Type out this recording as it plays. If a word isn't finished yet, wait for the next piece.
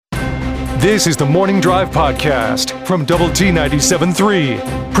This is the Morning Drive Podcast from Double T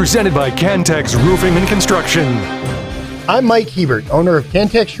 97.3, presented by Cantex Roofing and Construction. I'm Mike Hebert, owner of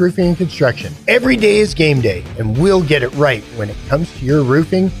Cantex Roofing and Construction. Every day is game day, and we'll get it right when it comes to your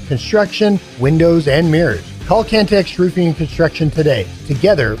roofing, construction, windows, and mirrors. Call Cantex Roofing and Construction today.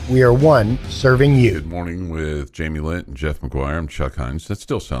 Together, we are one serving you. Good morning with Jamie Lent and Jeff McGuire. I'm Chuck Heinz. That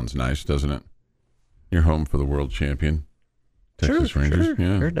still sounds nice, doesn't it? You're home for the world champion. Texas Rangers. Sure,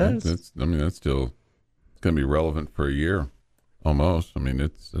 Yeah, sure does. That's still going to be relevant for a year, almost. I mean,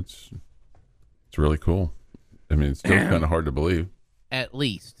 it's really cool. I mean, it's still kind of hard to believe. At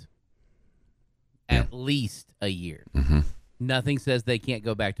least a year. Mm-hmm. Nothing says they can't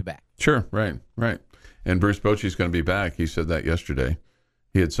go back to back. Sure, right. And Bruce Bochy's going to be back. He said that yesterday.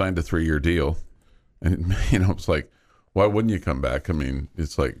 He had signed a 3-year deal, and it's like, why wouldn't you come back? I mean,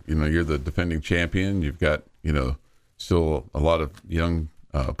 it's like, you're the defending champion. You've got still a lot of young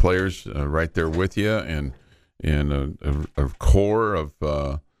players right there with you, and a core of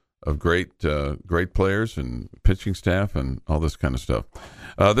great players and pitching staff and all this kind of stuff.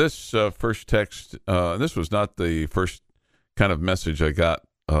 This first text, this was not the first kind of message I got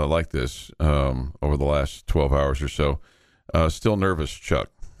like this over the last 12 hours or so. Still nervous, Chuck.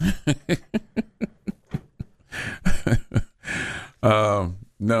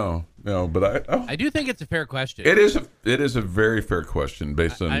 No, but I do think it's a fair question. It is a very fair question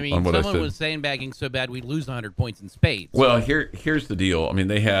based on what I said. Someone was sandbagging so bad we'd lose 100 points in spades. Well, here's the deal. I mean,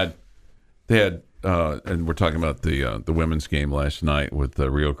 they had, and we're talking about the women's game last night with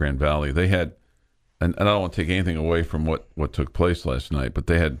Rio Grande Valley. They had, and I don't want to take anything away from what took place last night, but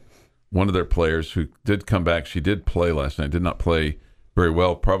they had one of their players who did come back. She did play last night. Did not play very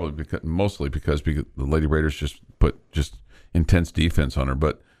well, probably mostly because the Lady Raiders just put intense defense on her,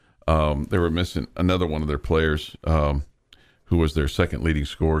 but they were missing another one of their players who was their second leading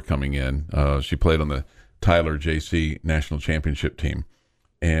scorer coming in. She played on the Tyler JC National Championship team,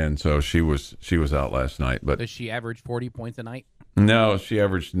 and so she was out last night. But does she average 40 points a night? No, she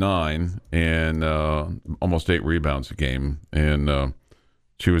averaged 9 and almost 8 rebounds a game, and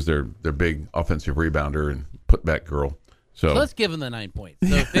she was their big offensive rebounder and putback girl. So let's give them the 9 points.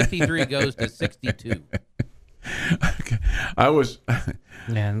 So 53 goes to 62. Okay.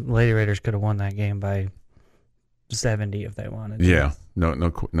 And Lady Raiders could have won that game by 70 if they wanted. Yeah, no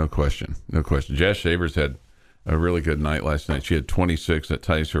question. Jazz Shavers had a really good night last night. She had 26. That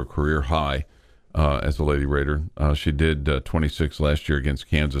ties her career high as a Lady Raider. She did 26 last year against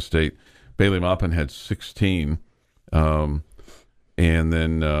Kansas State. Bailey Maupin had 16, and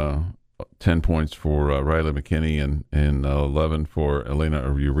then 10 points for Riley McKinney and 11 for Elena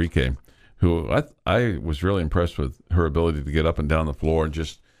Urique, who I was really impressed with her ability to get up and down the floor and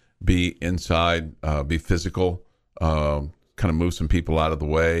just be inside, be physical, kind of move some people out of the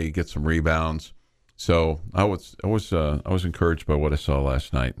way, get some rebounds. So I was encouraged by what I saw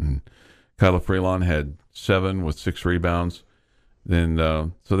last night. And Kyla Freelon had 7 with 6 rebounds. Then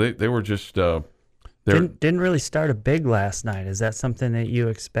so they were just didn't really start a big last night. Is that something that you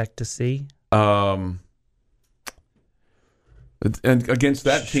expect to see? And against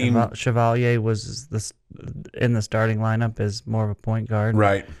that team, Chevalier was in the starting lineup as more of a point guard,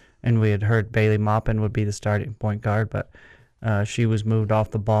 right? And we had heard Bailey Maupin would be the starting point guard, but she was moved off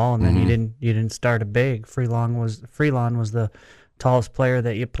the ball, and then you didn't start a big. Freelon was the tallest player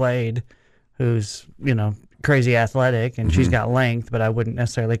that you played, who's crazy athletic, and she's got length, but I wouldn't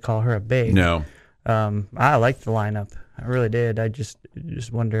necessarily call her a big. No, I liked the lineup. I really did. I just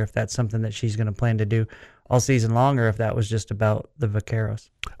wonder if that's something that she's going to plan to do all season long, or if that was just about the Vaqueros.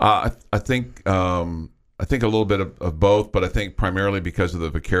 I think a little bit of both, but I think primarily because of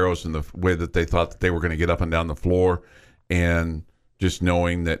the Vaqueros and the way that they thought that they were going to get up and down the floor, and just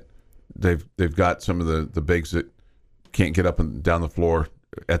knowing that they've got some of the bigs that can't get up and down the floor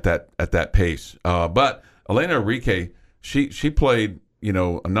at that pace. But Elena Urique, she played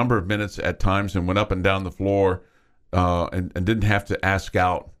a number of minutes at times and went up and down the floor and didn't have to ask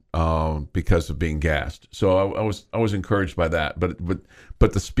out because of being gassed. So I was encouraged by that.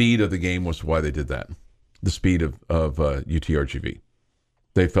 But the speed of the game was why they did that. The speed of UTRGV.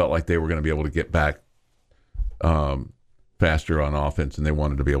 They felt like they were going to be able to get back faster on offense, and they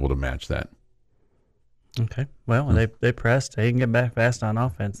wanted to be able to match that. Okay. Well, they pressed. They didn't get back fast on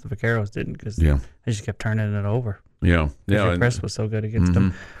offense. The Vaqueros didn't, because they just kept turning it over. Yeah. The press was so good against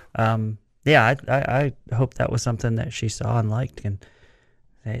them. I hope that was something that she saw and liked, and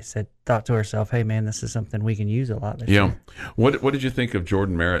thought to herself, "Hey, man, this is something we can use a lot this year." What did you think of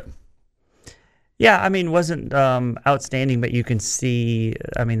Jordan Merritt? Yeah, I mean, wasn't outstanding, but you can see,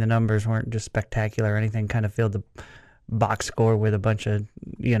 I mean, the numbers weren't just spectacular or anything. Kind of filled the box score with a bunch of,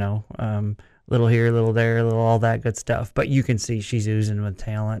 little here, little there, little all that good stuff. But you can see she's oozing with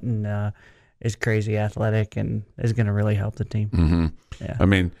talent and is crazy athletic and is going to really help the team. Mm-hmm. Yeah. I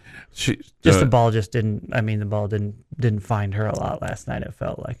mean, the ball just didn't. I mean, the ball didn't find her a lot last night. It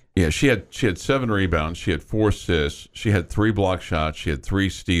felt like. Yeah, she had 7 rebounds. She had 4 assists. She had 3 block shots. She had 3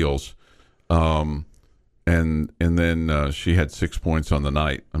 steals, and then she had 6 points on the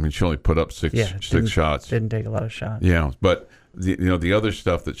night. I mean, she only put up six shots. Didn't take a lot of shots. Yeah, but the other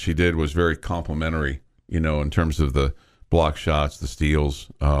stuff that she did was very complimentary. In terms of the block shots, the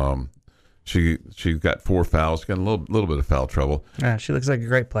steals. She got 4 fouls. Got a little bit of foul trouble. Yeah, she looks like a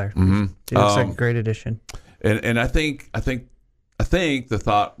great player. Mm-hmm. She looks like a great addition. And I think the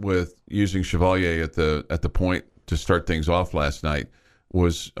thought with using Chevalier at the point to start things off last night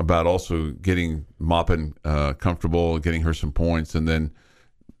was about also getting Maupin comfortable, getting her some points, and then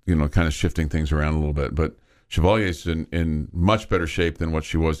kind of shifting things around a little bit. But Chevalier's in much better shape than what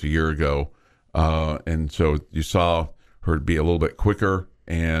she was a year ago, and so you saw her be a little bit quicker,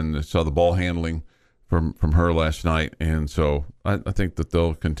 and saw the ball handling from her last night, and so I think that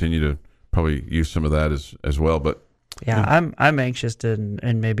they'll continue to probably use some of that as well. But yeah, I'm anxious to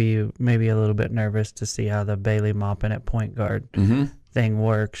and maybe a little bit nervous to see how the Bailey Maupin at point guard thing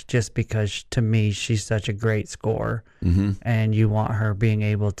works, just because to me she's such a great scorer, and you want her being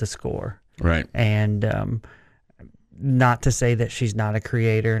able to score, right? And not to say that she's not a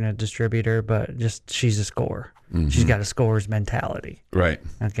creator and a distributor, but just she's a scorer. She's got a scorer's mentality, right?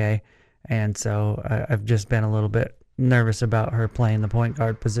 Okay, and so I've just been a little bit nervous about her playing the point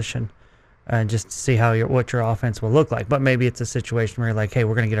guard position. Just to see what your offense will look like. But maybe it's a situation where you're like, hey,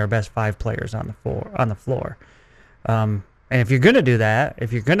 we're going to get our best 5 players on the floor. And if you're going to do that,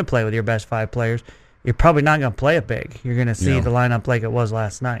 if you're going to play with your best 5 players, you're probably not going to play it big. You're going to see the lineup like it was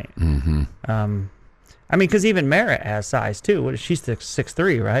last night. I mean, because even Merritt has size too. What is she,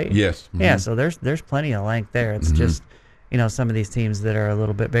 6'3", right? Yes. Yeah, so there's plenty of length there. It's just, some of these teams that are a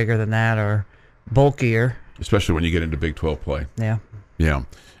little bit bigger than that are bulkier. Especially when you get into Big 12 play. Yeah. Yeah.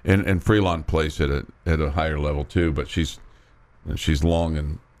 And Freelon plays at a higher level too, but she's long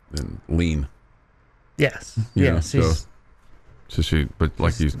and lean. Yes. Yes. But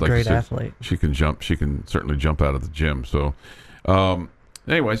like you great said, athlete. She can jump. She can certainly jump out of the gym. So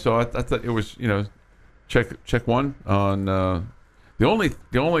anyway, so I thought it was check one on the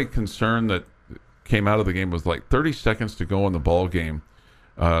only concern that came out of the game was like 30 seconds to go in the ball game.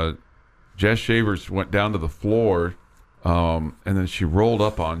 Jess Shavers went down to the floor. And then she rolled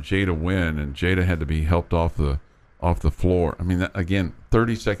up on Jada Wynn, and Jada had to be helped off the floor. I mean, again,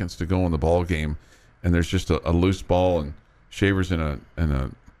 30 seconds to go in the ball game, and there's just a loose ball, and Shavers and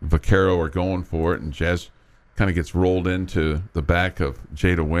a Vaquero are going for it, and Jazz kind of gets rolled into the back of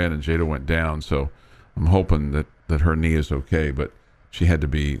Jada Wynn, and Jada went down. So I'm hoping that her knee is okay, but she had to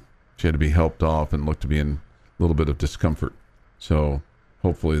be helped off and looked to be in a little bit of discomfort. So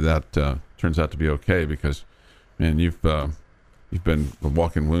hopefully that turns out to be okay, because man, you've been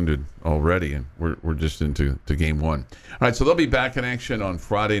walking wounded already, and we're just into game 1. All right, so they'll be back in action on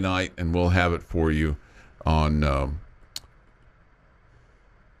Friday night, and we'll have it for you on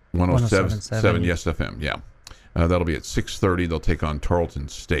 107.7 Yes FM. Yeah, that'll be at 6:30. They'll take on Tarleton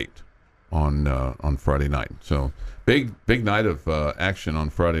State on Friday night. So big night of action on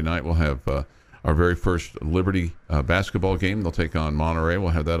Friday night. We'll have our very first Liberty basketball game. They'll take on Monterey.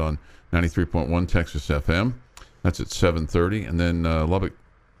 We'll have that on 93.1 Texas FM. That's at 7:30, and then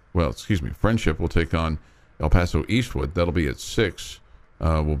Friendship will take on El Paso Eastwood. That'll be at 6.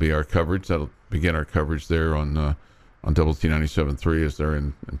 Will be our coverage. That'll begin our coverage there on Double T 97.3 as they're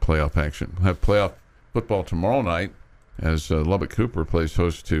in playoff action. We'll have playoff football tomorrow night as Lubbock Cooper plays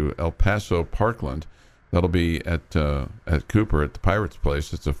host to El Paso Parkland. That'll be at Cooper at the Pirates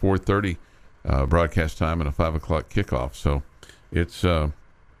Place. It's a 4:30 broadcast time and a 5 o'clock kickoff. So it's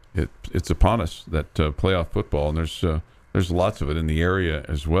upon us, that playoff football, and there's lots of it in the area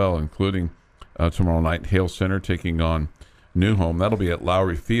as well, including tomorrow night Hale Center taking on New Home. That'll be at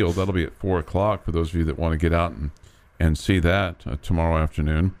Lowry Field. That'll be at 4 o'clock for those of you that want to get out and see that tomorrow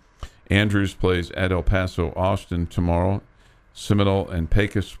afternoon. Andrews plays at El Paso Austin tomorrow. Seminole and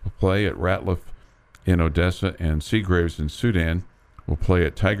Pecos will play at Ratliff in Odessa, and Seagraves and Sudan will play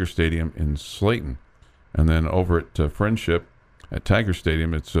at Tiger Stadium in Slayton. And then over at Friendship at Tiger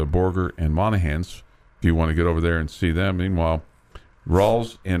Stadium, it's Borger and Monahans, if you want to get over there and see them. Meanwhile,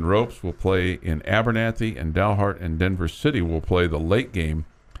 Rawls and Ropes will play in Abernathy, and Dalhart and Denver City will play the late game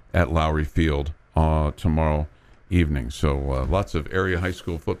at Lowry Field tomorrow evening. So lots of area high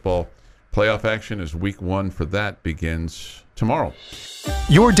school football Playoff action as week 1 for that begins tomorrow.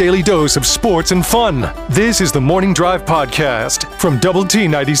 Your daily dose of sports and fun. This is the Morning Drive Podcast from Double T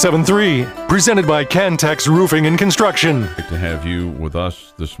 97.3, presented by Cantex Roofing and Construction. Great to have you with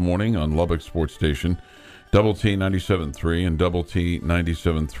us this morning on Lubbock Sports Station, Double T 97.3 and Double T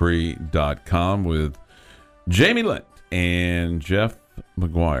 97.3.com with Jamie Lent and Jeff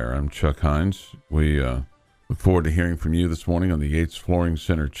McGuire. I'm Chuck Heinz. We look forward to hearing from you this morning on the Yates Flooring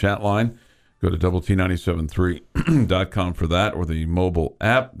Center chat line. Go to doublet973.com for that, or the mobile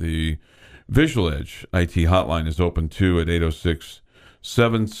app. The Visual Edge IT hotline is open too at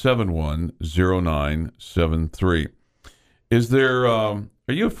 806-771-0973. Is there? Are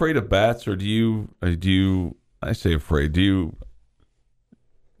you afraid of bats, or do you? I say afraid. Do you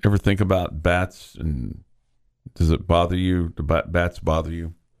ever think about bats, and does it bother you? Do bats bother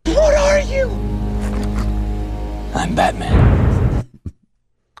you? What are you? I'm Batman.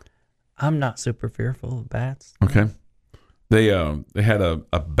 I'm not super fearful of bats. Okay. They had a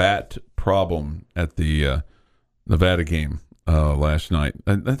bat problem at the Nevada game last night.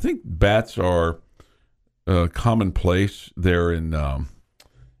 I think bats are commonplace there in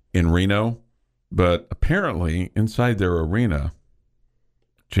Reno, but apparently inside their arena,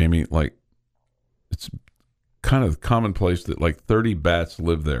 Jamie, like, it's kind of commonplace that like 30 bats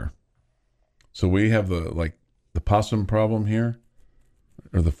live there. So we have the possum problem here,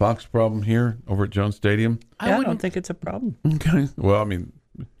 or the fox problem here over at Jones Stadium. I don't think it's a problem. Okay. Well, I mean,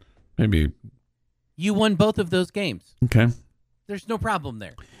 maybe. You won both of those games. Okay. There's no problem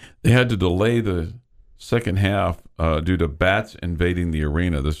there. They had to delay the second half due to bats invading the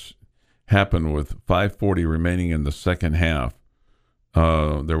arena. This happened with 5:40 remaining in the second half.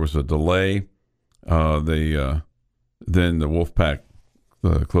 There was a delay. Then the Wolfpack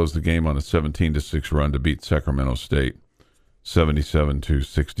closed the game on a 17-6 run to beat Sacramento State,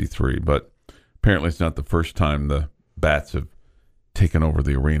 77-63. But apparently it's not the first time the bats have taken over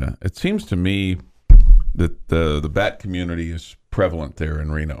the arena. It seems to me that the bat community is prevalent there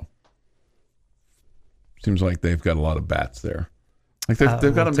in Reno. Seems like they've got a lot of bats there. Like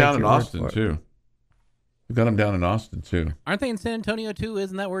they've got them down in Austin too. They've got them down in Austin too. Aren't they in San Antonio too?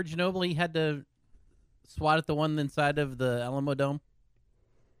 Isn't that where Ginobili had to swat at the one inside of the Alamo Dome?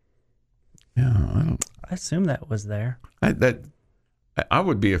 Yeah, I assume that was there. I'd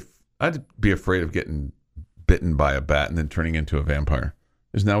be afraid of getting bitten by a bat and then turning into a vampire.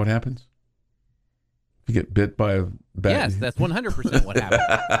 Isn't that what happens? You get bit by a bat. Yes, that's 100% what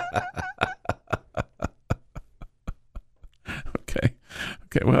happened. Okay.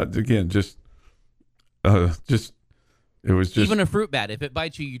 Well, again, it was just Even a fruit bat. If it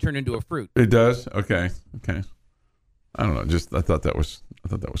bites you, you turn into a fruit. It does. Okay. I don't know. I thought that was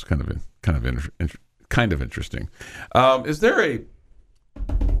kind of interesting. Is there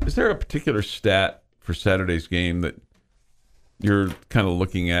a particular stat for Saturday's game that you're kind of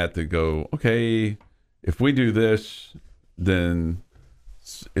looking at to go, okay, if we do this, then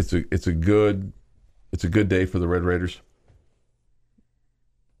it's a good day for the Red Raiders?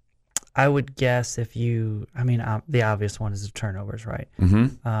 I would guess the obvious one is the turnovers, right?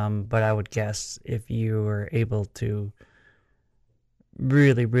 Mm-hmm. But I would guess if you were able to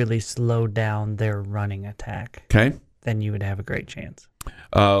really, really slow down their running attack, okay, then you would have a great chance.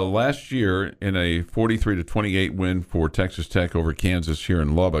 Last year, in a 43-28 win for Texas Tech over Kansas here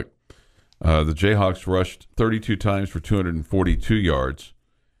in Lubbock, the Jayhawks rushed 32 times for 242 yards.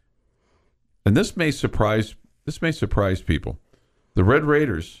 And this may surprise people. The Red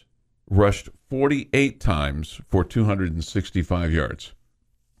Raiders rushed 48 times for 265 yards.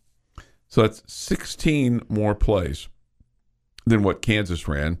 So that's 16 more plays than what Kansas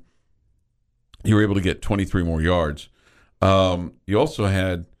ran. You were able to get 23 more yards. You also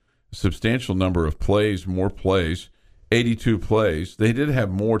had a substantial number of plays, more plays, 82 plays. They did have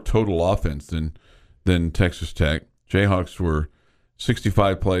more total offense than Texas Tech. Jayhawks were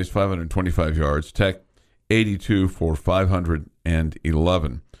 65 plays, 525 yards. Tech, 82 for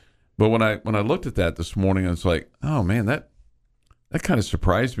 511. But when I looked at that this morning, I was like, oh man, that kind of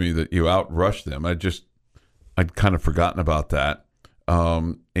surprised me that you outrushed them. I'd kind of forgotten about that.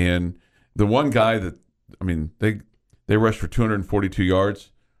 And the one guy they rushed for 242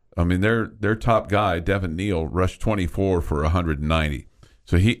 yards. I mean, their top guy, Devin Neal, rushed 24 for 190.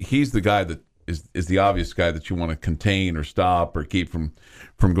 So he's the guy that is the obvious guy that you want to contain or stop or keep from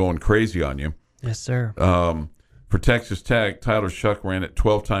going crazy on you. Yes, sir. For Texas Tech, Tyler Shuck ran it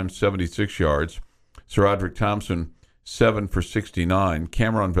 12 times, 76 yards. Sir Roderick Thompson, 7 for 69.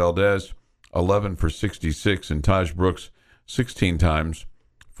 Cameron Valdez, 11 for 66. And Taj Brooks, 16 times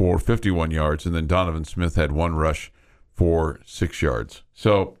for 51 yards. And then Donovan Smith had one rush for 6 yards.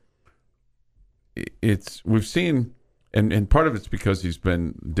 So we've seen, and part of it's because he's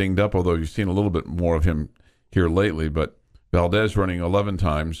been dinged up, although you've seen a little bit more of him here lately, but Valdez running 11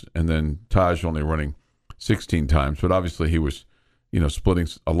 times and then Taj only running 16 times. But obviously he was, splitting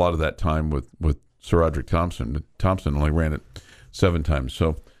a lot of that time with Sir Roderick Thompson. Thompson only ran it 7 times.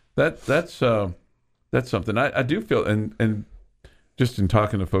 So that's something. I do feel, and just in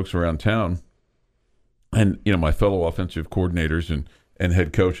talking to folks around town and, my fellow offensive coordinators and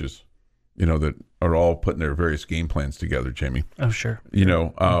head coaches, that are all putting their various game plans together, Jamie. Oh, sure.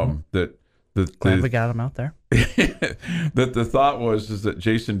 That Glad we got him out there. that the thought is that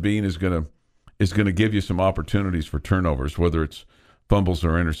Jason Bean is going to give you some opportunities for turnovers, whether it's fumbles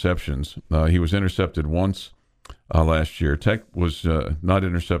or interceptions. He was intercepted once last year. Tech was not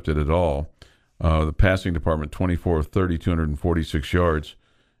intercepted at all. The passing department, 24 of 30, 246 yards,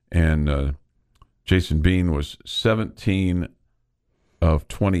 and Jason Bean was 17 of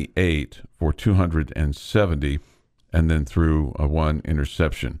 28 for 270, and then threw one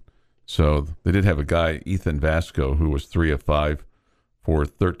interception. So they did have a guy, Ethan Vasco, who was 3 of 5 for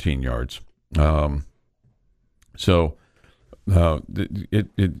 13 yards. And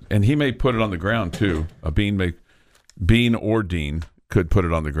he may put it on the ground too. Bean or Dean could put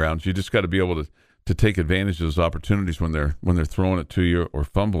it on the ground. You just got to be able to take advantage of those opportunities when they're throwing it to you or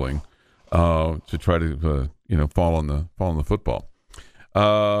fumbling to try to fall on the football.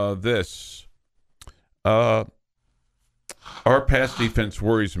 Our pass defense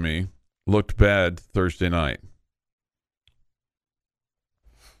worries me. Looked bad Thursday night.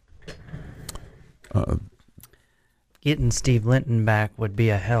 Getting Steve Linton back would be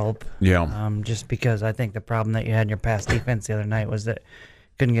a help. Yeah. Just because I think the problem that you had in your pass defense the other night was that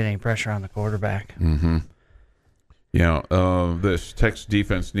couldn't get any pressure on the quarterback. Mm-hmm. Yeah. This Tech's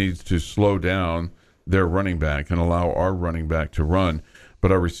defense needs to slow down their running back and allow our running back to run.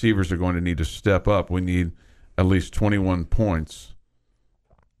 But our receivers are going to need to step up. We need at least 21 points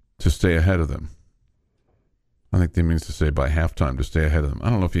to stay ahead of them. I think that means to say by halftime to stay ahead of them. I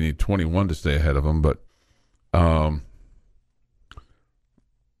don't know if you need 21 to stay ahead of them, but the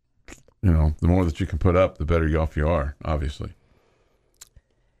more that you can put up, the better off you are, obviously.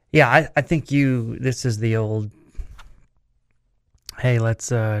 Yeah, I think this is the old, hey, let's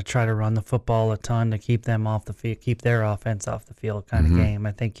try to run the football a ton to keep them off the field, keep their offense off the field kind of game.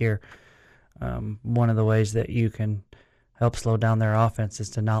 I think you're one of the ways that you can help slow down their offense is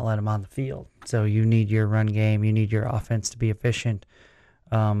to not let them on the field. So you need your run game, you need your offense to be efficient.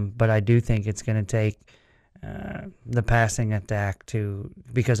 But I do think it's going to take the passing attack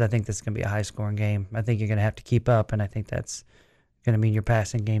because I think this is going to be a high-scoring game. I think you're going to have to keep up, and I think that's going to mean your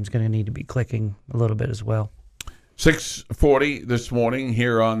passing game is going to need to be clicking a little bit as well. 6:40 this morning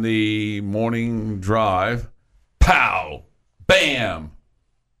here on the morning drive. Pow! Bam!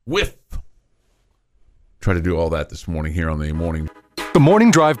 Whiff! Try to do all that this morning here on the morning. The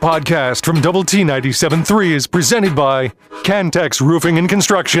Morning Drive podcast from Double T 97.3 is presented by Cantex Roofing and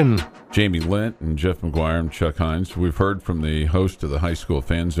Construction. Jamie Lent and Jeff McGuire and Chuck Heinz. We've heard from the host of the High School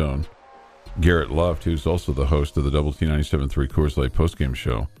Fan Zone, Garrett Luft, who's also the host of the Double T 97.3 Coors Light postgame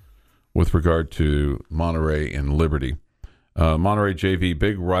show, with regard to Monterey and Liberty. Monterey JV,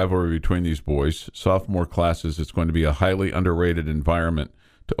 big rivalry between these boys. Sophomore classes, it's going to be a highly underrated environment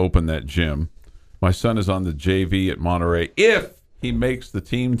to open that gym. My son is on the JV at Monterey if he makes the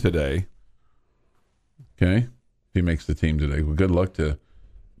team today. Okay? If he makes the team today. Well, good luck to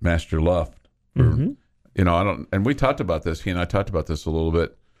Master Luft. And we talked about this. He and I talked about this a little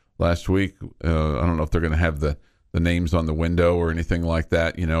bit last week. I don't know if they're going to have the names on the window or anything like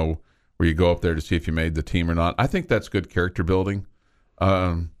that, where you go up there to see if you made the team or not. I think that's good character building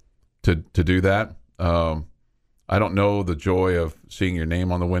to do that. I don't know the joy of seeing your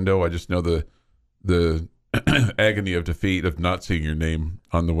name on the window. I just know the agony of defeat of not seeing your name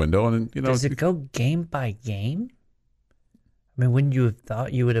on the window. And does it go game by game? I mean, wouldn't you have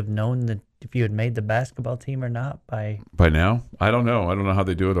thought you would have known that if you had made the basketball team or not by now? I don't know. I don't know how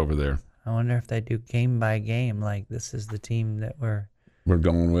they do it over there. I wonder if they do game by game. Like, this is the team that we're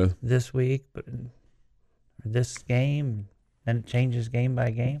going with this week, but this game, then it changes game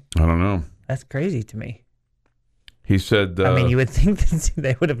by game. I don't know. That's crazy to me. He said, I mean, you would think that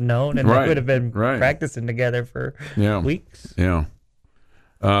they would have known, and they would have been practicing together for weeks. Yeah.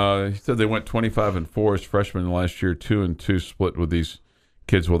 He said they went 25-4 as freshmen last year, 2-2 split with these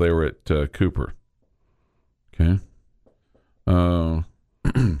kids while they were at Cooper. Okay.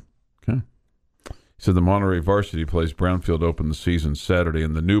 Okay. He said the Monterey varsity plays Brownfield Open the season Saturday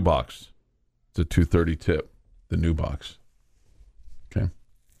in the new box. It's a 2:30 tip. The new box. Okay.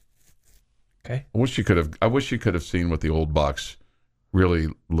 Okay. I wish you could have seen what the old box really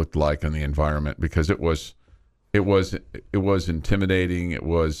looked like in the environment, because it was intimidating. It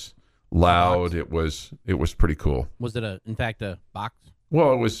was loud. It was pretty cool. Was it in fact a box?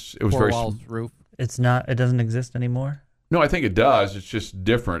 Well, it was Four very walls roof. It's not. It doesn't exist anymore. No, I think it does. It's just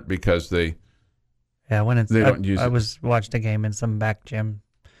different because they don't use it. I watched a game in some back gym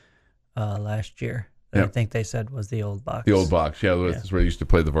last year that Yep. I think they said was the old box. The old box, that's where they used to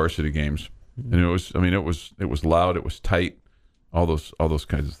play the varsity games, and it was loud, it was tight, all those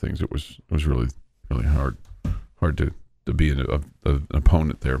kinds of things. It was really hard to be an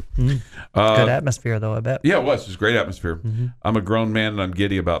opponent there. Mm-hmm. Good atmosphere though, I bet. Yeah, it was. It was a great atmosphere. Mm-hmm. I'm a grown man and I'm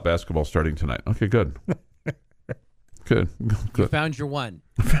giddy about basketball starting tonight. Okay, good. Good. You found your one.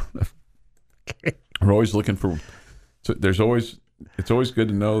 We're always looking for. So it's always good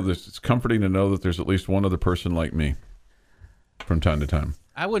to know this. It's comforting to know that there's at least one other person like me from time to time.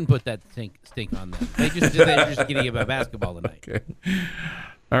 I wouldn't put that stink on them. They're just giddy about basketball tonight. Okay.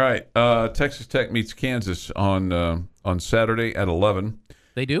 All right. Texas Tech meets Kansas on Saturday at 11.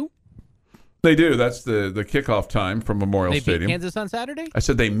 They do? They do. That's the kickoff time from Memorial They Stadium. beat Kansas on Saturday? I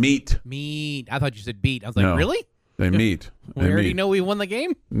said they meet. Meet. I thought you said beat. I was like, No. really? They meet. We already know we won the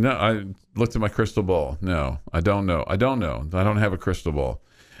game? No, I looked at my crystal ball. No, I don't know. I don't have a crystal ball.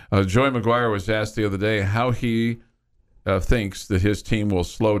 Joey McGuire was asked the other day how he thinks that his team will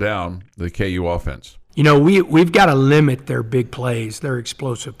slow down the KU offense. You know, we've got to limit their big plays, their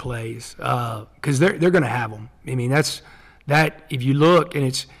explosive plays, because they're going to have them. I mean, that's that. If you look,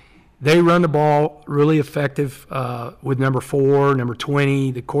 and they run the ball really effective with number 4, number 20.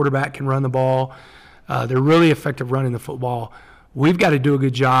 The quarterback can run the ball. They're really effective running the football. We've got to do a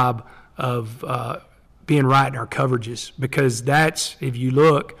good job of being right in our coverages, because that's, if you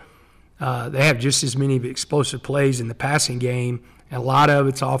look, they have just as many explosive plays in the passing game, and a lot of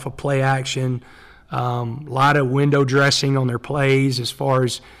it's off of play action, a lot of window dressing on their plays as far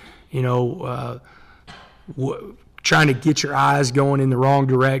as, trying to get your eyes going in the wrong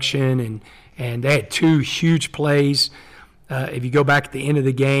direction, and they had 2 huge plays. If you go back at the end of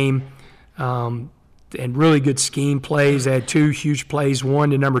the game, and really good scheme plays. They had 2 huge plays,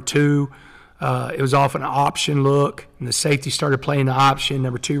 one to number 2. It was off an option look, and the safety started playing the option.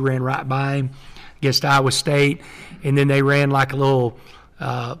 Number 2 ran right by him against Iowa State, and then they ran like a little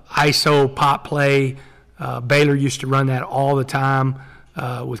ISO pop play. Baylor used to run that all the time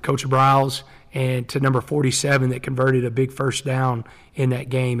with Coach Briles, and to number 47 that converted a big first down in that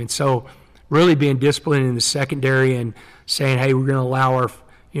game. And so really being disciplined in the secondary and saying, hey, we're going to allow our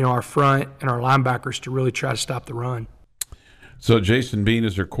front and our linebackers to really try to stop the run. So Jason Bean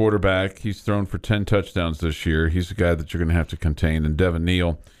is their quarterback. He's thrown for 10 touchdowns this year. He's the guy that you're going to have to contain. And Devin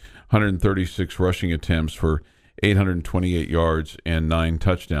Neal, 136 rushing attempts for 828 yards and 9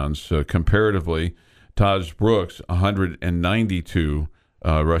 touchdowns. So comparatively, Taj Brooks, 192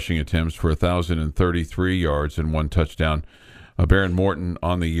 rushing attempts for 1,033 yards and 1 touchdown. Baron Morton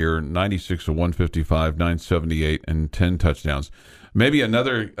on the year, 96 of 155, 978, and 10 touchdowns. Maybe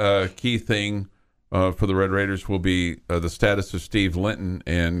another key thing for the Red Raiders will be the status of Steve Linton,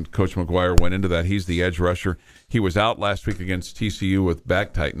 and Coach McGuire went into that. He's the edge rusher. He was out last week against TCU with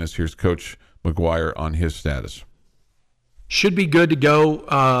back tightness. Here's Coach McGuire on his status. Should be good to go,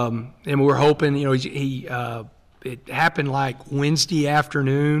 and we're hoping. It happened like Wednesday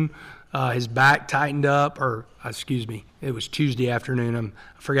afternoon. His back tightened up, it was Tuesday afternoon.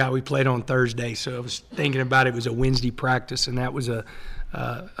 I forgot we played on Thursday, so I was thinking about it was a Wednesday practice, and that was a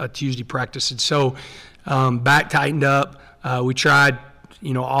Tuesday practice. And so back tightened up. We tried,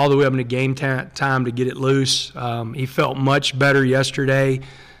 all the way up into game time to get it loose. He felt much better yesterday,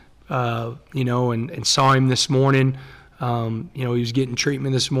 and saw him this morning. He was getting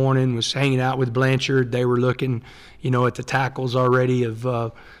treatment this morning, was hanging out with Blanchard. They were looking, at the tackles already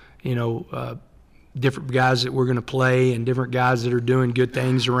of, different guys that we're going to play and different guys that are doing good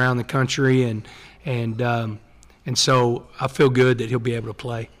things around the country. And so I feel good that he'll be able to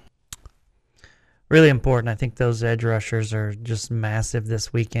play. Really important. I think those edge rushers are just massive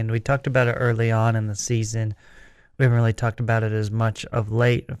this weekend. We talked about it early on in the season. We haven't really talked about it as much of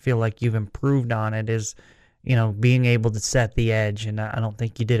late. I feel like you've improved on it is, being able to set the edge. And I don't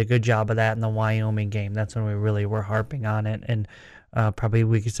think you did a good job of that in the Wyoming game. That's when we really were harping on it. And probably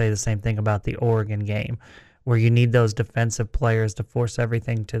we could say the same thing about the Oregon game, where you need those defensive players to force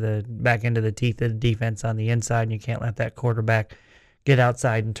everything back into the teeth of the defense on the inside, and you can't let that quarterback get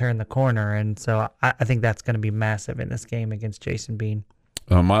outside and turn the corner. And so I think that's going to be massive in this game against Jason Bean.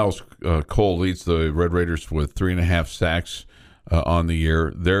 Miles Cole leads the Red Raiders with 3.5 sacks on the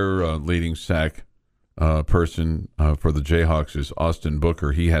year. Their leading sack person for the Jayhawks is Austin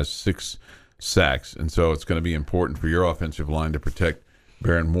Booker. He has 6 sacks. And so it's going to be important for your offensive line to protect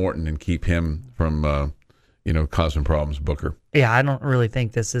Baron Morton and keep him from, causing problems, Booker. Yeah, I don't really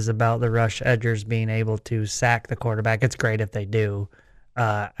think this is about the rush edgers being able to sack the quarterback. It's great if they do.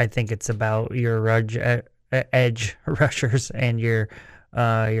 I think it's about your edge rushers and your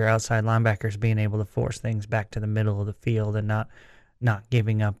outside linebackers being able to force things back to the middle of the field and not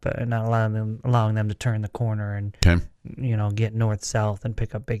giving up, not allowing them to turn the corner and get north south and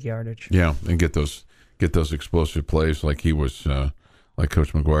pick up big yardage. Yeah, and get those explosive plays like he was like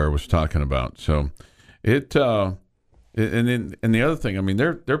Coach McGuire was talking about. So it and the other thing, I mean,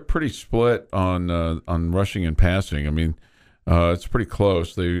 they're pretty split on rushing and passing. I mean, it's pretty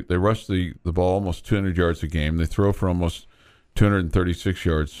close. They rush the ball almost 200 yards a game. They throw for almost 236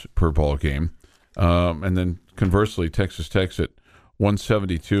 yards per ball game. And then conversely, Texas Tech's at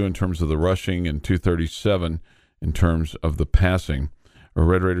 172 in terms of the rushing and 237 in terms of the passing. Our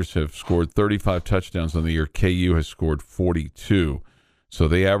Red Raiders have scored 35 touchdowns on the year. KU has scored 42. So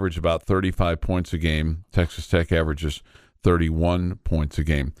they average about 35 points a game. Texas Tech averages 31 points a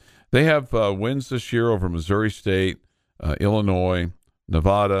game. They have wins this year over Missouri State, Illinois,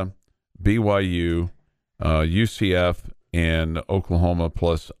 Nevada, BYU, UCF, and Oklahoma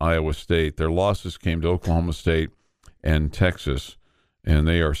plus Iowa State. Their losses came to Oklahoma State and Texas, and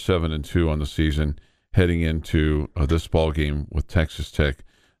they are 7-2 on the season heading into this ball game with Texas Tech.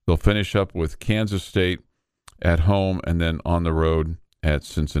 They'll finish up with Kansas State at home and then on the road at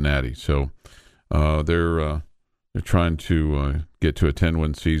Cincinnati. So they're trying to get to a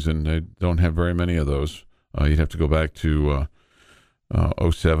 10-win season. They don't have very many of those. You'd have to go back to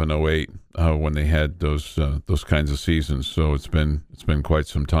 07, 08 when they had those kinds of seasons. So it's been quite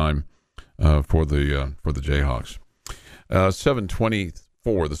some time for the Jayhawks.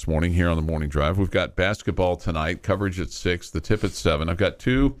 7:24 this morning here on the Morning Drive. We've got basketball tonight. Coverage at 6. The tip at 7. I've got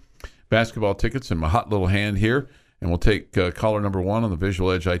 2 basketball tickets in my hot little hand here, and we'll take caller number 1 on the Visual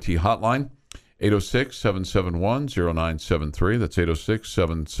Edge IT hotline. 806-771-0973. That's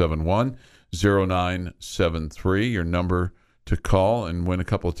 806-771-0973. Your number to call and win a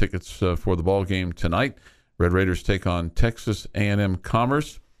couple of tickets for the ball game tonight. Red Raiders take on Texas A&M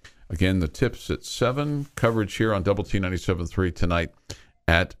Commerce. Again, the tips at 7. Coverage here on Double T 97.3 tonight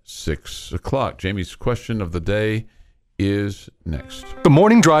at 6 o'clock. Jamie's question of the day is next. The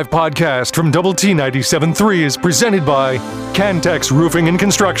Morning Drive podcast from Double T 97.3 is presented by Cantex Roofing and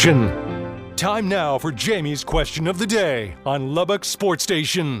Construction. Time now for Jamie's question of the day on Lubbock Sports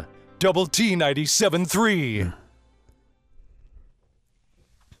Station, Double T 97.3.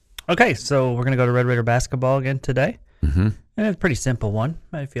 Okay, so we're going to go to Red Raider basketball again today. Mm-hmm. And it's a pretty simple one.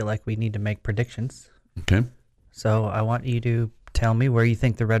 I feel like we need to make predictions. Okay. So I want you to tell me where you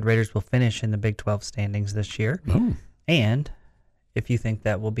think the Red Raiders will finish in the Big 12 standings this year. Oh. And if you think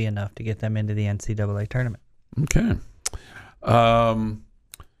that will be enough to get them into the NCAA tournament. Okay.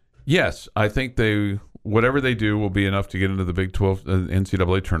 Yes, I think whatever they do will be enough to get into the Big 12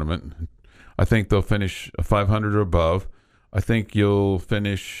 NCAA tournament. I think they'll finish 500 or above. I think you'll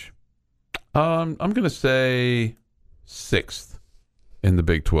finish, I'm going to say 6th in the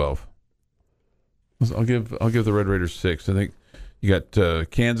Big 12. I'll give the Red Raiders 6. I think you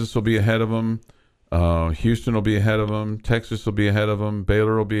got Kansas will be ahead of them. Houston will be ahead of them. Texas will be ahead of them.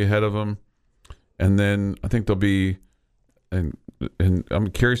 Baylor will be ahead of them. And then I think they'll be, and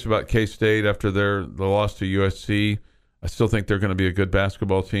I'm curious about K-State after the loss to USC. I still think they're going to be a good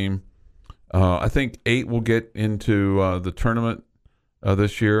basketball team. I think 8 will get into the tournament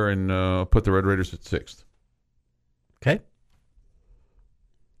this year and put the Red Raiders at 6th. Okay.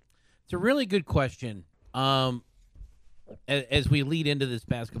 It's a really good question as we lead into this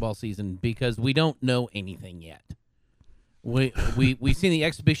basketball season because we don't know anything yet. We've seen the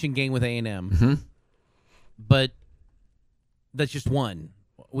exhibition game with A&M, but that's just one.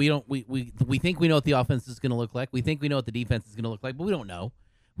 We think we know what the offense is going to look like. We think we know what the defense is going to look like, but we don't know.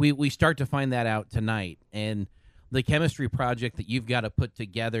 We start to find that out tonight, and the chemistry project that you've got to put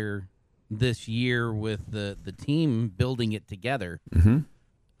together this year with the team building it together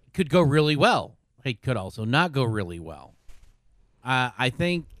could go really well. It could also not go really well. I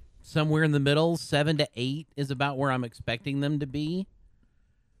think somewhere in the middle, 7 to 8 is about where I'm expecting them to be.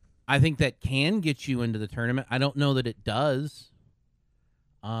 I think that can get you into the tournament. I don't know that it does.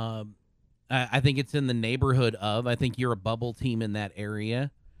 I think it's in the neighborhood of. I think you're a bubble team in that area.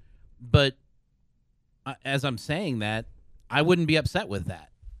 But as I'm saying that, I wouldn't be upset with that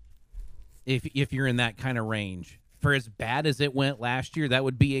if you're in that kind of range. For as bad as it went last year, that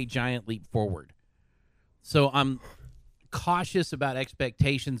would be a giant leap forward. So I'm cautious about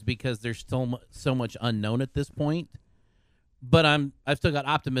expectations because there's still so much unknown at this point. but I've still got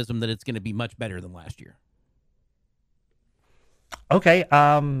optimism that it's going to be much better than last year. Okay.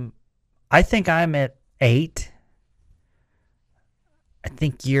 I think I'm at 8. I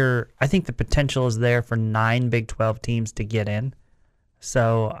think the potential is there for 9 Big 12 teams to get in.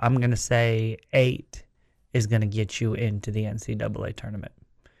 So I'm going to say 8 is going to get you into the NCAA tournament.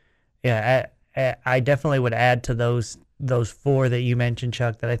 Yeah, I definitely would add to those 4 that you mentioned,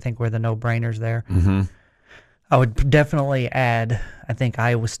 Chuck, that I think were the no-brainers there. Mm-hmm. I would definitely add, I think,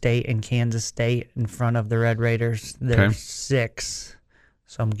 Iowa State and Kansas State in front of the Red Raiders. They're 6,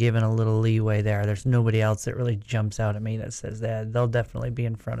 so I'm giving a little leeway there. There's nobody else that really jumps out at me that says that. They'll definitely be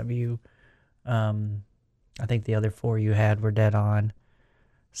in front of you. I think the other 4 you had were dead on.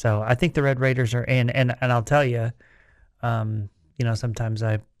 So I think the Red Raiders are in, and I'll tell you, sometimes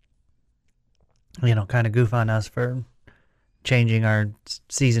I, kind of goof on us for changing our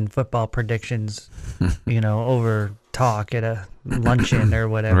season football predictions, over talk at a luncheon or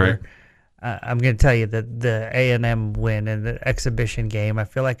whatever. Right. I'm going to tell you that the A&M win and the exhibition game, I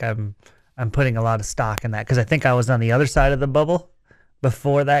feel like I'm putting a lot of stock in that because I think I was on the other side of the bubble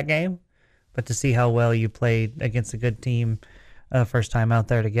before that game. But to see how well you played against a good team first time out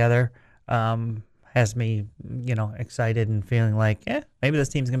there together has me, excited and feeling like, maybe this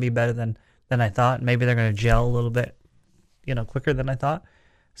team's going to be better than I thought. Maybe they're going to gel a little bit, quicker than I thought.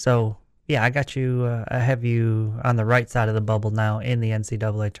 So, yeah, I got you. I have you on the right side of the bubble now in the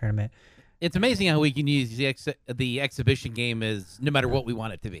NCAA tournament. It's amazing how we can use the exhibition game as no matter what we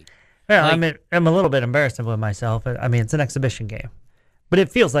want it to be. Yeah, I'm a little bit embarrassed with myself. I mean, it's an exhibition game, but it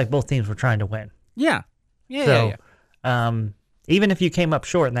feels like both teams were trying to win. Yeah. Even if you came up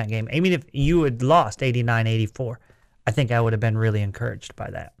short in that game, even if you had lost 89-84, I think I would have been really encouraged by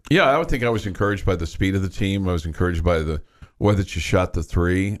that. Yeah, I would think I was encouraged by the speed of the team. I was encouraged by the way that you shot the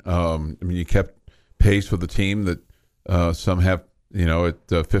 3. You kept pace with the team that some have, at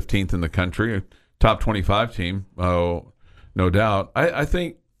 15th in the country, top 25 team, no doubt. I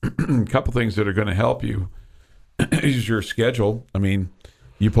think a couple things that are going to help you is your schedule. I mean,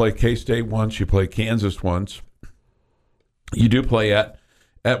 you play K-State once, you play Kansas once. You do play at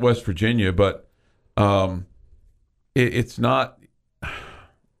West Virginia, but it's not. I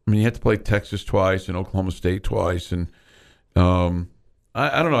mean, you have to play Texas twice and Oklahoma State twice, and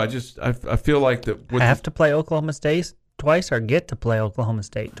I don't know. I feel like that. Have to play Oklahoma State twice, or get to play Oklahoma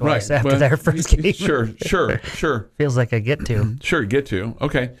State twice after their first game. Sure. Feels like I get to. Sure, get to.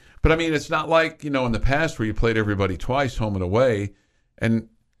 Okay, but I mean, it's not like in the past where you played everybody twice, home and away, and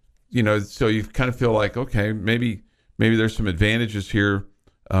so you kind of feel like maybe there's some advantages here,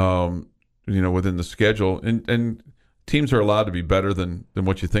 within the schedule, and teams are allowed to be better than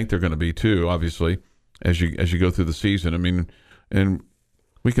what you think they're going to be too. Obviously, as you go through the season, I mean, and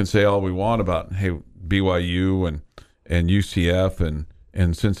we can say all we want about BYU and UCF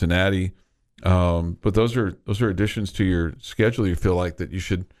and Cincinnati, but those are additions to your schedule. You feel like that you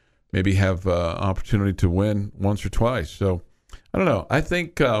should maybe have opportunity to win once or twice. So I don't know. I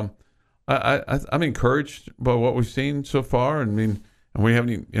think. I'm encouraged by what we've seen so far. I mean, and we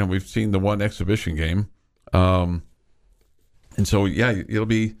haven't, we've seen the one exhibition game, and so it'll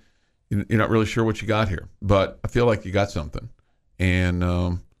be. You're not really sure what you got here, but I feel like you got something. And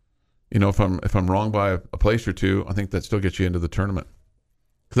if I'm wrong by a place or two, I think that still gets you into the tournament.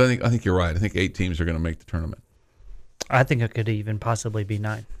 Because I think you're right. I think 8 teams are going to make the tournament. I think it could even possibly be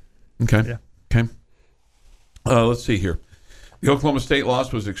 9. Okay. Yeah. Okay. Let's see here. The Oklahoma State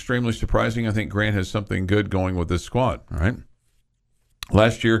loss was extremely surprising. I think Grant has something good going with this squad. All right.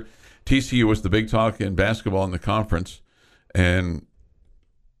 Last year, TCU was the big talk in basketball in the conference, and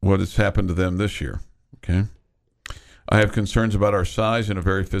what has happened to them this year? Okay. I have concerns about our size in a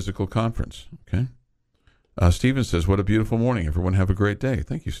very physical conference. Okay. Steven says, "What a beautiful morning! Everyone have a great day."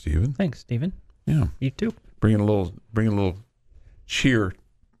 Thank you, Steven. Thanks, Steven. Yeah. You too. Bringing a little cheer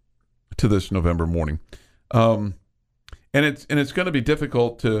to this November morning. And it's going to be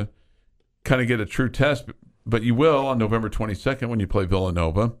difficult to kind of get a true test, but you will on November 22nd when you play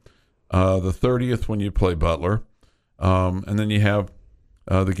Villanova, the 30th when you play Butler, and then you have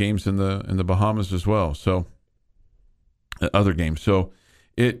the games in the Bahamas as well. So other games. So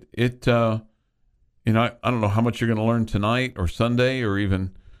I don't know how much you're going to learn tonight or Sunday or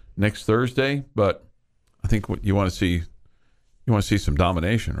even next Thursday, but I think what you want to see some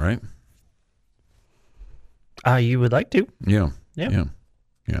domination, right? You would like to. Yeah.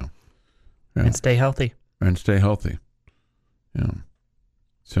 And stay healthy. Yeah.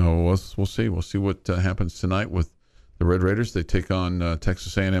 So we'll see. We'll see what happens tonight with the Red Raiders. They take on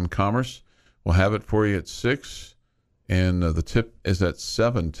Texas A&M Commerce. We'll have it for you at 6, and the tip is at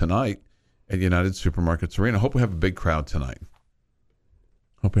 7 tonight. at United Supermarkets Arena. Hope we have a big crowd tonight.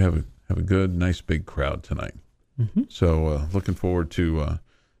 Hope we have a good, nice, big crowd tonight. Mm-hmm. So looking forward to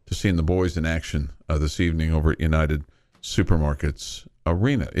seeing the boys in action this evening over at United Supermarkets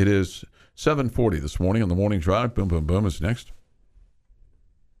Arena. It is 7:40 this morning on the Morning Drive. Boom, boom, boom is next.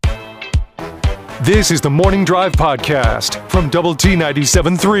 This is the Morning Drive podcast from Double T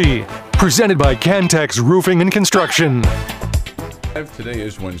 97.3, presented by Cantex Roofing and Construction. Today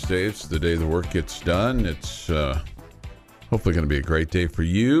is Wednesday. It's the day the work gets done. It's hopefully going to be a great day for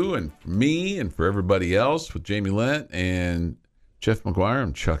you and for me and for everybody else with Jamie Lent and Jeff McGuire.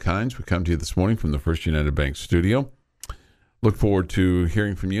 I'm Chuck Heinz. We come to you this morning from the First United Bank studio. Look forward to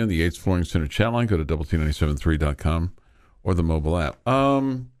hearing from you on the Yates Flooring Center chat line. Go to doublet973.com or the mobile app.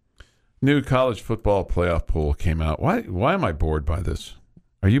 New college football playoff poll came out. Why am I bored by this?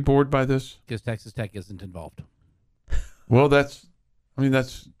 Are you bored by this? Because Texas Tech isn't involved. Well, that's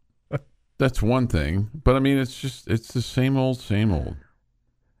one thing. But I mean, it's the same old. You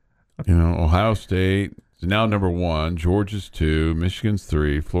know, Ohio State is now number 1, Georgia's 2, Michigan's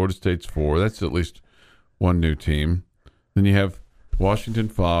 3, Florida State's 4. That's at least one new team. Then you have Washington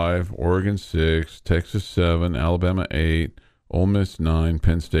 5, Oregon 6, Texas 7, Alabama 8, Ole Miss 9,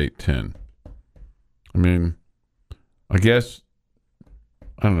 Penn State 10. I mean, I guess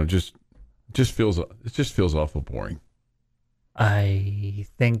I don't know. It just feels awful boring. I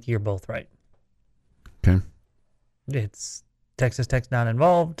think you're both right. Okay. It's Texas Tech's not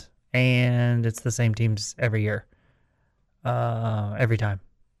involved, and it's the same teams every year, every time.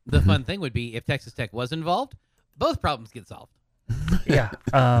 The fun thing would be if Texas Tech was involved, both problems get solved. Yeah.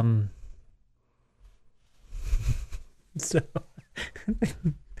 So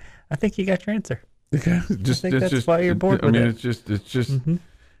I think you got your answer. Okay. I think that's why you're bored with it. It's just, and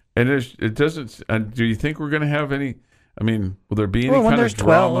it doesn't. Do you think we're going to have any? I mean, will there be any kind of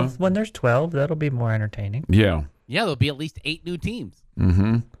drama? When there's 12, that'll be more entertaining. Yeah. Yeah, there'll be at least 8 new teams.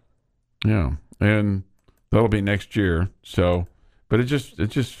 Mm-hmm. Yeah, and that'll be next year. So, but it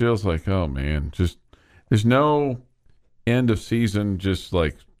just feels like, oh man, just there's no end of season, just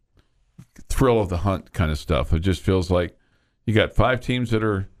like thrill of the hunt kind of stuff. It just feels like you got 5 teams that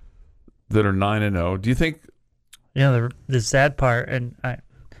are 9-0. Do you think? You know, the sad part, and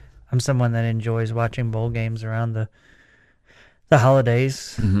I'm someone that enjoys watching bowl games around the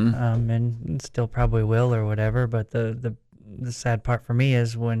holidays, and still probably will or whatever. But the sad part for me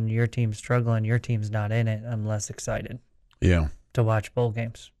is when your team's struggling, your team's not in it. I'm less excited. Yeah. To watch bowl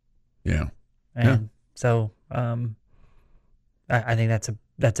games. Yeah. And so I think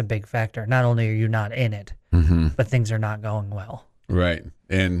that's a big factor. Not only are you not in it, but things are not going well. Right.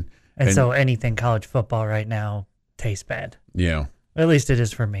 And so anything college football right now tastes bad. Yeah. At least it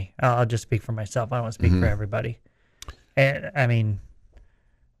is for me. I'll just speak for myself. I don't want to speak for everybody. And I mean,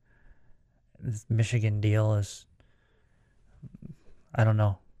 this Michigan deal is, I don't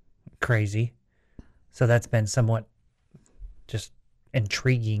know, crazy. So that's been somewhat just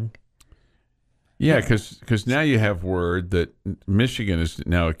intriguing. Yeah, because now you have word that Michigan is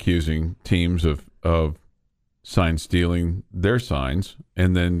now accusing teams of sign stealing their signs,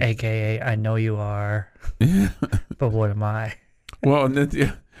 and then AKA, I know you are, but what am I? Well, and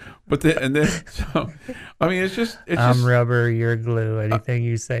then so I mean, it's I'm rubber, you're glue. Anything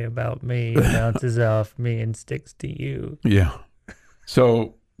you say about me bounces off me and sticks to you. Yeah.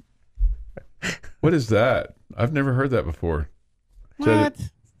 So, what is that? I've never heard that before. What?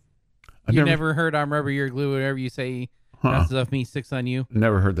 You never heard I'm rubber, you're glue, whatever you say bounces off me, sticks on you?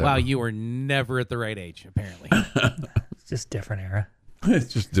 Never heard that. Wow, before. you were never at the right age, apparently. It's just different era.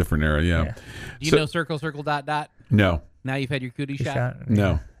 It's just different era, yeah. Do you know circle, circle, dot, dot? No. Now you've had your cootie shot?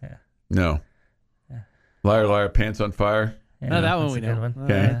 No. Yeah. No. Yeah. Liar, liar, pants on fire. Yeah, no, that one we know. One.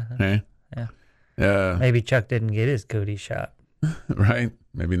 Okay. Yeah. Maybe Chuck didn't get his cootie shot. Right.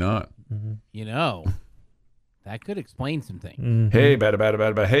 Maybe not. Mm-hmm. You know, that could explain some things. Mm-hmm. Hey, bada, bada,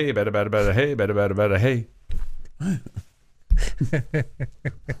 bada, bada, hey, bada, bada, bada, hey, bada, bada, bada, hey.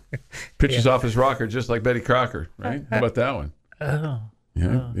 Pitches off his rocker just like Betty Crocker, right? How about that one? Oh.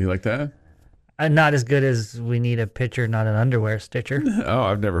 Yeah. You like that? Not as good as we need a pitcher, not an underwear stitcher. Oh,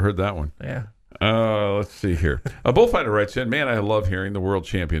 I've never heard that one. Yeah. Let's see here. A bullfighter writes in, man, I love hearing the world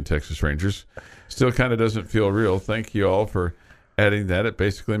champion Texas Rangers. Still kind of doesn't feel real. Thank you all for adding that. It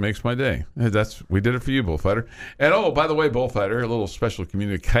basically makes my day. We did it for you, bullfighter. And oh, by the way, bullfighter, a little special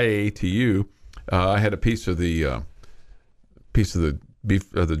communique to you. I had a piece of the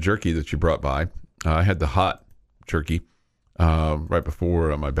beef, the jerky that you brought by. I had the hot jerky right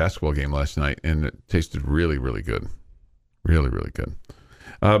before my basketball game last night, and it tasted really, really good. Really, really good.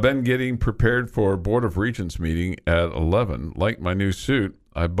 Been getting prepared for Board of Regents meeting at 11. Like my new suit,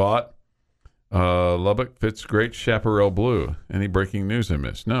 I bought Lubbock fits great chaparral blue. Any breaking news I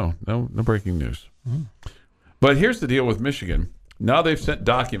missed? No breaking news. But here's the deal with Michigan. Now they've sent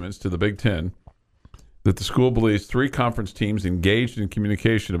documents to the Big Ten that the school believes 3 conference teams engaged in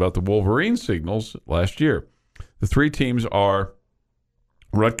communication about the Wolverine signals last year. The 3 teams are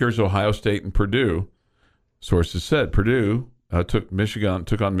Rutgers, Ohio State, and Purdue. Sources said Purdue took on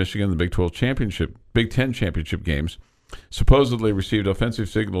Michigan in the Big Ten championship games. Supposedly received offensive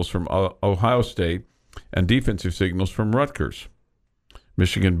signals from Ohio State and defensive signals from Rutgers.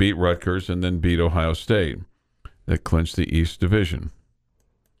 Michigan beat Rutgers and then beat Ohio State. That clinched the East Division.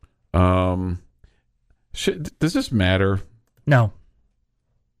 Does this matter? No.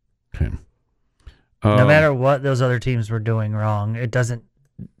 Okay. No matter what those other teams were doing wrong, it doesn't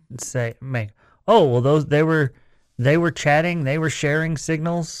say they were chatting, they were sharing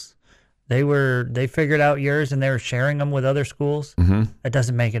signals, they figured out yours and they were sharing them with other schools. Mm-hmm. That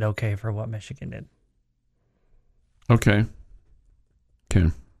doesn't make it okay for what Michigan did. Okay.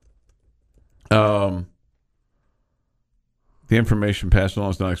 The information passed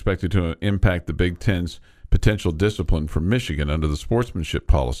along is not expected to impact the Big Ten's potential discipline for Michigan under the sportsmanship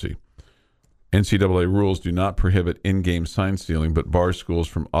policy. NCAA rules do not prohibit in-game sign stealing, but bar schools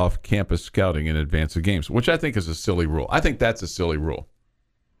from off-campus scouting in advance of games, which I think is a silly rule. I think that's a silly rule.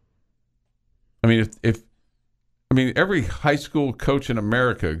 I mean, if every high school coach in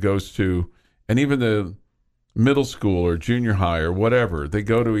America goes to, and even the middle school or junior high or whatever, they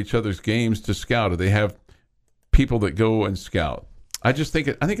go to each other's games to scout, or they have people that go and scout. I think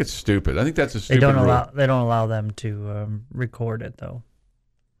it's stupid. I think that's a stupid rule. They don't allow them to record it though.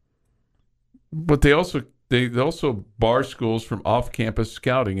 But they also bar schools from off-campus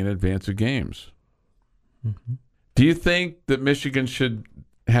scouting in advance of games. Mm-hmm. Do you think that Michigan should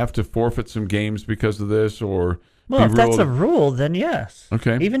have to forfeit some games because of this, or if that's a rule, then yes.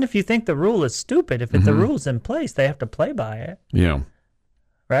 Okay. Even if you think the rule is stupid, if the rule's in place, they have to play by it. Yeah.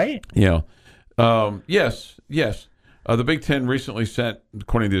 Right? Yeah. Yes. The Big Ten recently sent,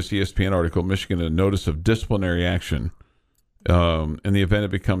 according to this ESPN article, Michigan a notice of disciplinary action. In the event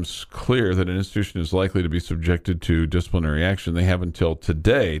it becomes clear that an institution is likely to be subjected to disciplinary action, they have until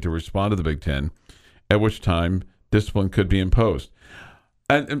today to respond to the Big Ten, at which time discipline could be imposed.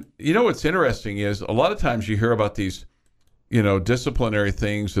 And what's interesting is a lot of times you hear about these, disciplinary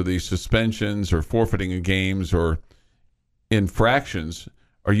things, or these suspensions or forfeiting of games or infractions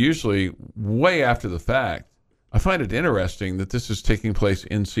are usually way after the fact. I find it interesting that this is taking place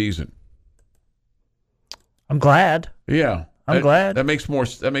in season. I'm glad. Yeah. I'm glad. That makes more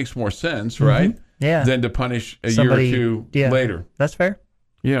sense, right? Yeah. Than to punish somebody, year or two later. That's fair.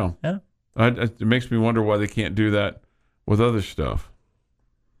 Yeah. Yeah. It makes me wonder why they can't do that with other stuff.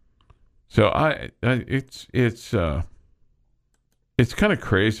 So it's kind of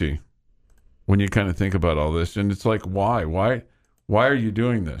crazy when you kind of think about all this, and it's like, why are you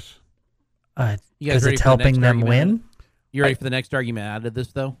doing this? Because it's helping them win. You ready for the next argument out of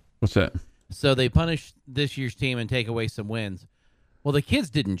this, though? What's that? So they punish this year's team and take away some wins. Well, the kids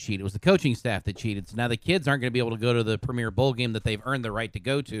didn't cheat. It was the coaching staff that cheated. So now the kids aren't going to be able to go to the premier bowl game that they've earned the right to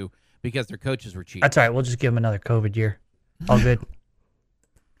go to because their coaches were cheating. That's all right. We'll just give them another COVID year. All good.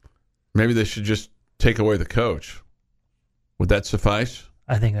 Maybe they should just take away the coach. Would that suffice?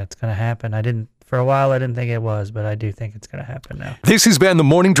 I think that's going to happen. For a while, I didn't think it was, but I do think it's going to happen now. This has been the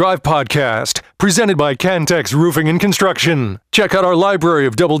Morning Drive Podcast, presented by Cantex Roofing and Construction. Check out our library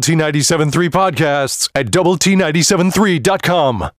of Double T 97.3 podcasts at doublet97.3.com.